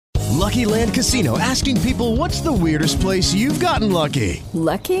Lucky Land Casino, asking people, what's the weirdest place you've gotten lucky?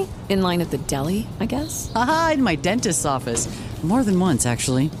 Lucky? In line at the deli, I guess? Aha, in my dentist's office. More than once,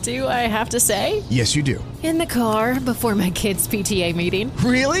 actually. Do I have to say? Yes, you do. In the car before my kids' PTA meeting.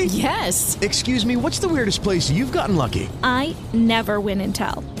 Really? Yes. Excuse me, what's the weirdest place you've gotten lucky? I never win and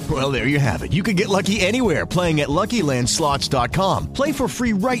tell. Well, there you have it. You can get lucky anywhere, playing at LuckyLandSlots.com. Play for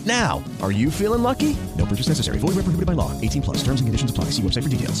free right now. Are you feeling lucky? No purchase necessary. Void where prohibited by law. 18 plus. Terms and conditions apply. See website for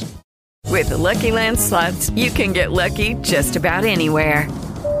details. With the Lucky Land Slots, you can get lucky just about anywhere.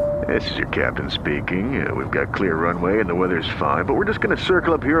 This is your captain speaking. We've got clear runway and the weather's fine, but we're just going to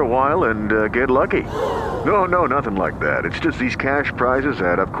circle up here a while and get lucky. No, nothing like that. It's just these cash prizes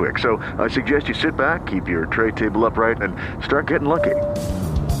add up quick. So I suggest you sit back, keep your tray table upright, and start getting lucky.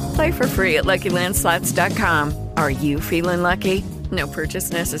 Play for free at LuckyLandSlots.com. Are you feeling lucky? No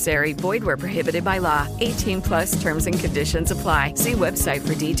purchase necessary. Void where prohibited by law. 18 plus terms and conditions apply. See website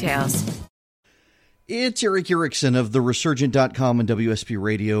for details. It's Eric Erickson of TheResurgent.com and WSP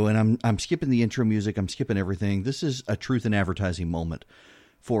Radio, and I'm skipping the intro music. I'm skipping everything. This is a truth in advertising moment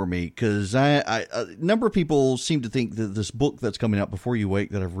for me, because a number of people seem to think that this book that's coming out, Before You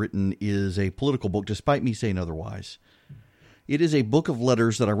Wake, that I've written is a political book, despite me saying otherwise. It is a book of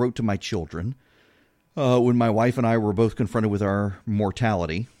letters that I wrote to my children when my wife and I were both confronted with our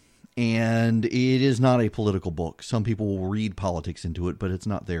mortality, and it is not a political book. Some people will read politics into it, but it's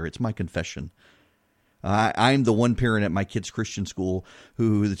not there. It's my confession. I'm the one parent at my kid's Christian school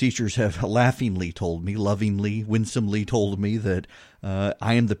who the teachers have laughingly told me, lovingly, winsomely told me that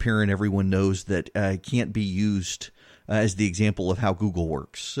I am the parent everyone knows that can't be used as the example of how Google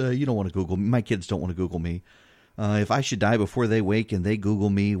works. You don't want to Google me. My kids don't want to Google me. If I should die before they wake and they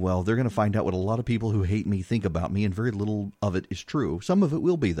Google me, well, they're going to find out what a lot of people who hate me think about me, and very little of it is true. Some of it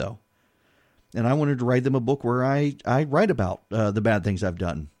will be, though. And I wanted to write them a book where I write about the bad things I've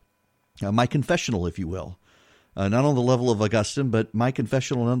done. My confessional, if you will. Not on the level of Augustine, but my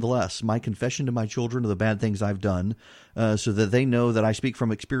confessional nonetheless. My confession to my children of the bad things I've done, so that they know that I speak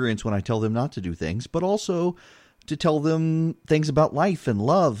from experience when I tell them not to do things, but also to tell them things about life and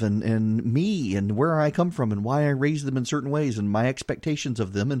love and me and where I come from and why I raise them in certain ways and my expectations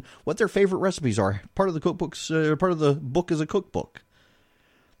of them and what their favorite recipes are. Part of the cookbooks, part of the book is a cookbook.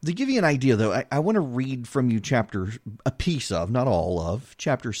 To give you an idea, though, I want to read from you a piece of, not all of,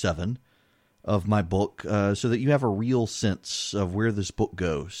 chapter 7 of my book, so that you have a real sense of where this book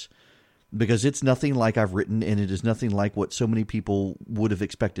goes. Because it's nothing like I've written, and it is nothing like what so many people would have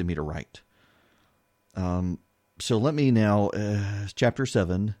expected me to write. So let me now, chapter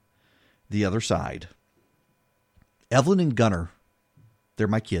 7, The Other Side. Evelyn and Gunnar, they're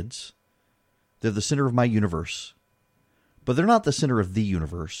my kids. They're the center of my universe. But they're not the center of the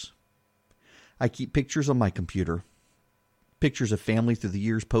universe. I keep pictures on my computer. Pictures of family through the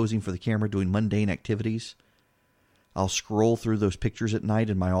years posing for the camera doing mundane activities. I'll scroll through those pictures at night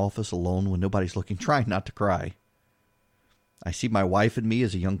in my office alone when nobody's looking, trying not to cry. I see my wife and me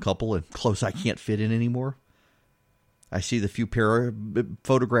as a young couple and clothes I can't fit in anymore. I see the few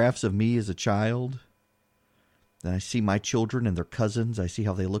photographs of me as a child. Then I see my children and their cousins. I see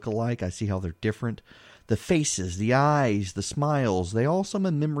how they look alike. I see how they're different. The faces, the eyes, the smiles, they all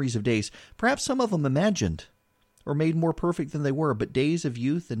summon memories of days, perhaps some of them imagined or made more perfect than they were, but days of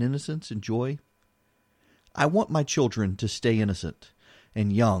youth and innocence and joy. I want my children to stay innocent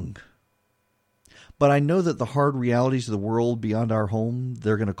and young. But I know that the hard realities of the world beyond our home,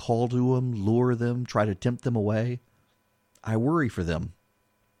 they're going to call to them, lure them, try to tempt them away. I worry for them.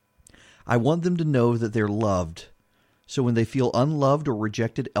 I want them to know that they're loved, so when they feel unloved or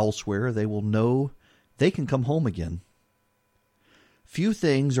rejected elsewhere, they will know they can come home again. Few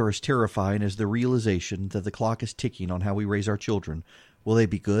things are as terrifying as the realization that the clock is ticking on how we raise our children. Will they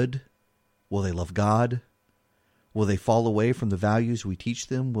be good? Will they love God? Will they fall away from the values we teach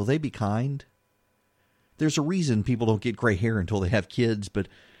them? Will they be kind? There's a reason people don't get gray hair until they have kids, but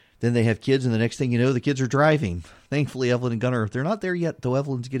then they have kids and the next thing you know, the kids are driving. Thankfully, Evelyn and Gunnar, they're not there yet, though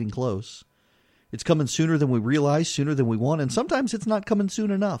Evelyn's getting close. It's coming sooner than we realize, sooner than we want, and sometimes it's not coming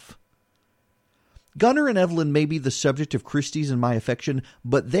soon enough. Gunnar and Evelyn may be the subject of Christie's and my affection,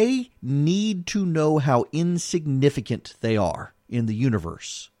 but they need to know how insignificant they are in the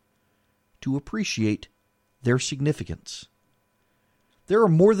universe to appreciate their significance. There are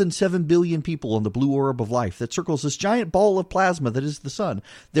more than 7 billion people on the blue orb of life that circles this giant ball of plasma that is the sun.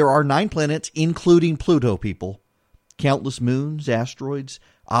 There are 9 planets, including Pluto, people. Countless moons, asteroids,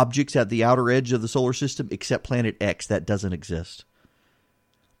 objects at the outer edge of the solar system, except Planet X, that doesn't exist.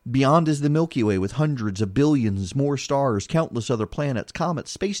 Beyond is the Milky Way with hundreds of billions more stars, countless other planets,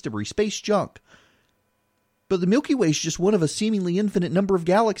 comets, space debris, space junk. But the Milky Way is just one of a seemingly infinite number of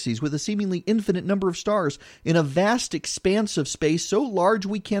galaxies with a seemingly infinite number of stars in a vast expanse of space so large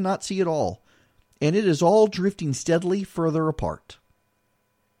we cannot see it all. And it is all drifting steadily further apart.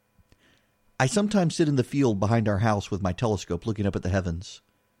 I sometimes sit in the field behind our house with my telescope looking up at the heavens.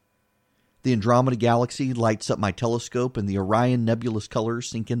 The Andromeda Galaxy lights up my telescope and the Orion nebulous colors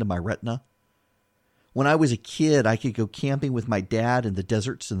sink into my retina. When I was a kid, I could go camping with my dad in the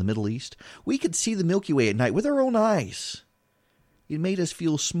deserts in the Middle East. We could see the Milky Way at night with our own eyes. It made us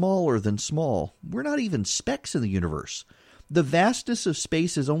feel smaller than small. We're not even specks in the universe. The vastness of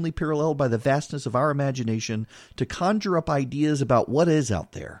space is only paralleled by the vastness of our imagination to conjure up ideas about what is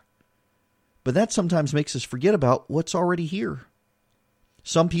out there. But that sometimes makes us forget about what's already here.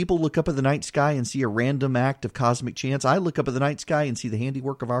 Some people look up at the night sky and see a random act of cosmic chance. I look up at the night sky and see the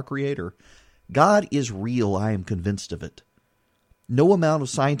handiwork of our Creator. God is real, I am convinced of it. No amount of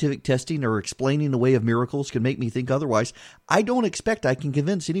scientific testing or explaining the way of miracles can make me think otherwise. I don't expect I can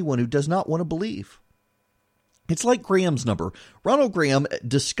convince anyone who does not want to believe. It's like Graham's number. Ronald Graham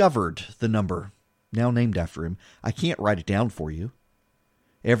discovered the number, now named after him. I can't write it down for you.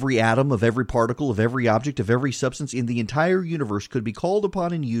 Every atom of every particle of every object of every substance in the entire universe could be called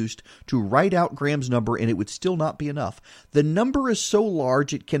upon and used to write out Graham's number, and it would still not be enough. The number is so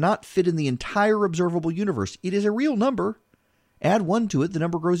large it cannot fit in the entire observable universe. It is a real number. Add 1 to it, the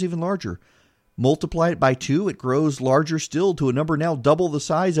number grows even larger. Multiply it by 2, it grows larger still to a number now double the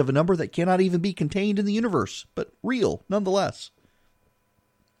size of a number that cannot even be contained in the universe, but real nonetheless.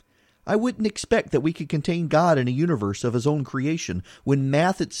 I wouldn't expect that we could contain God in a universe of his own creation when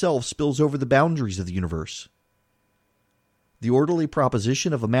math itself spills over the boundaries of the universe. The orderly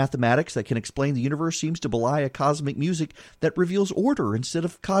proposition of a mathematics that can explain the universe seems to belie a cosmic music that reveals order instead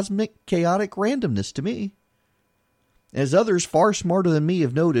of cosmic chaotic randomness to me. As others far smarter than me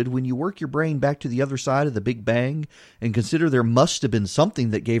have noted, when you work your brain back to the other side of the Big Bang and consider there must have been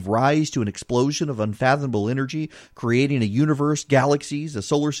something that gave rise to an explosion of unfathomable energy, creating a universe, galaxies, a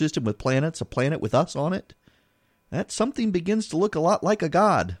solar system with planets, a planet with us on it, that something begins to look a lot like a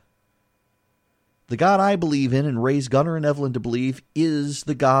God. The God I believe in and raise Gunnar and Evelyn to believe is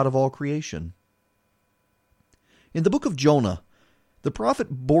the God of all creation. In the book of Jonah, the prophet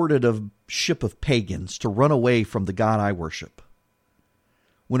boarded a ship of pagans to run away from the God I worship.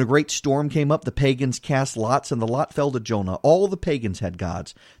 When a great storm came up, the pagans cast lots, and the lot fell to Jonah. All the pagans had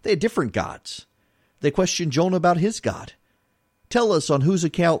gods. They had different gods. They questioned Jonah about his God. Tell us on whose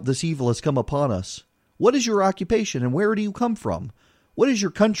account this evil has come upon us. What is your occupation, and where do you come from? What is your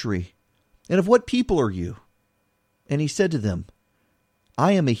country, and of what people are you? And he said to them,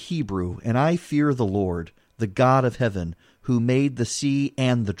 I am a Hebrew, and I fear the Lord, the God of heaven, who made the sea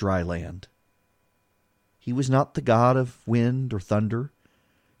and the dry land. He was not the God of wind or thunder.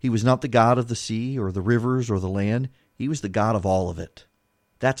 He was not the God of the sea or the rivers or the land. He was the God of all of it.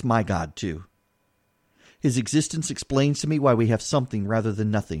 That's my God, too. His existence explains to me why we have something rather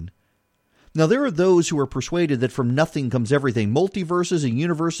than nothing. Now, there are those who are persuaded that from nothing comes everything, multiverses and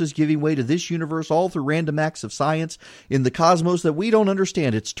universes giving way to this universe, all through random acts of science in the cosmos that we don't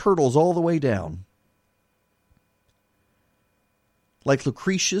understand. It's turtles all the way down. Like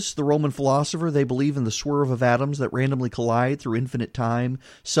Lucretius, the Roman philosopher, they believe in the swerve of atoms that randomly collide through infinite time,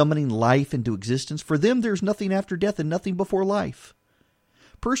 summoning life into existence. For them, there's nothing after death and nothing before life.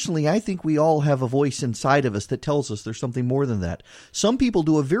 Personally, I think we all have a voice inside of us that tells us there's something more than that. Some people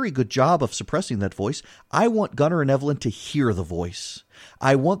do a very good job of suppressing that voice. I want Gunnar and Evelyn to hear the voice.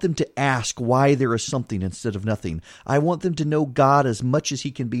 I want them to ask why there is something instead of nothing. I want them to know God as much as he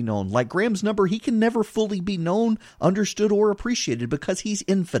can be known. Like Graham's number, he can never fully be known, understood, or appreciated because he's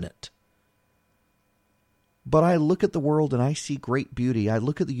infinite. But I look at the world and I see great beauty. I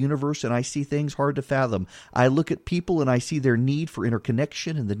look at the universe and I see things hard to fathom. I look at people and I see their need for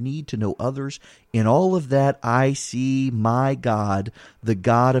interconnection and the need to know others. In all of that, I see my God, the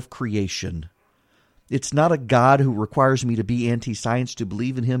God of creation. It's not a God who requires me to be anti-science to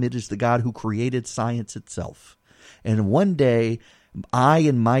believe in him. It is the God who created science itself. And one day, I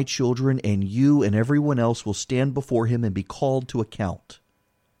and my children and you and everyone else will stand before him and be called to account.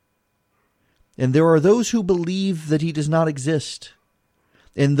 And there are those who believe that he does not exist.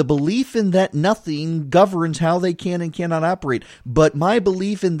 And the belief in that nothing governs how they can and cannot operate. But my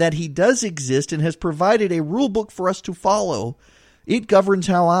belief in that he does exist and has provided a rule book for us to follow, it governs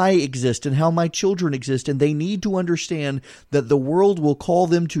how I exist and how my children exist. And they need to understand that the world will call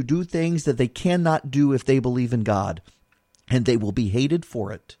them to do things that they cannot do if they believe in God. And they will be hated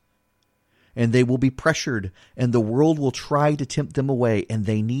for it. And they will be pressured, and the world will try to tempt them away, and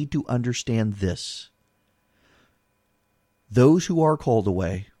they need to understand this. Those who are called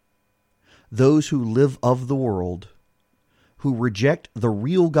away, those who live of the world, who reject the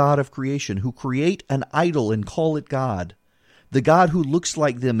real God of creation, who create an idol and call it God, the God who looks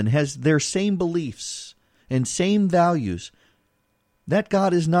like them and has their same beliefs and same values, that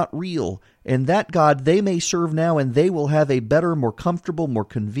God is not real, and that God they may serve now, and they will have a better, more comfortable, more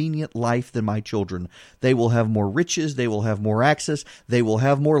convenient life than my children. They will have more riches, they will have more access, they will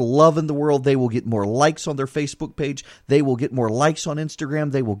have more love in the world, they will get more likes on their Facebook page, they will get more likes on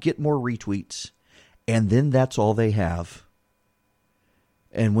Instagram, they will get more retweets. And then that's all they have.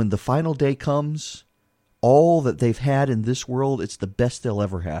 And when the final day comes, all that they've had in this world, it's the best they'll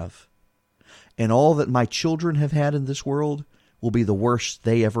ever have. And all that my children have had in this world will be the worst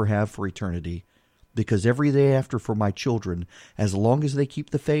they ever have for eternity. Because every day after for my children, as long as they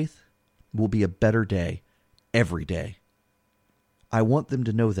keep the faith, will be a better day every day. I want them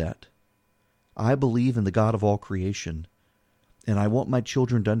to know that. I believe in the God of all creation, and I want my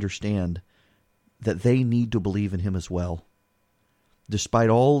children to understand that they need to believe in Him as well, despite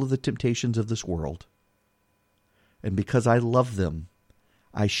all of the temptations of this world. And because I love them,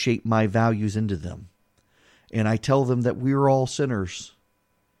 I shape my values into them. And I tell them that we're all sinners,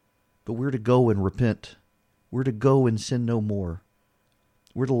 but we're to go and repent. We're to go and sin no more.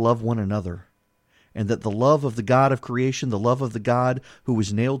 We're to love one another. And that the love of the God of creation, the love of the God who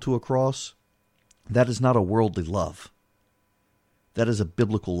was nailed to a cross, that is not a worldly love. That is a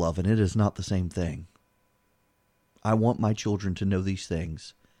biblical love, and it is not the same thing. I want my children to know these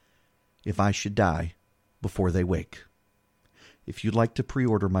things if I should die before they wake. If you'd like to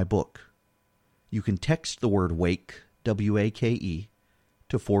pre-order my book, you can text the word WAKE, W-A-K-E,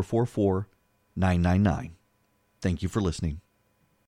 to 444-999. Thank you for listening.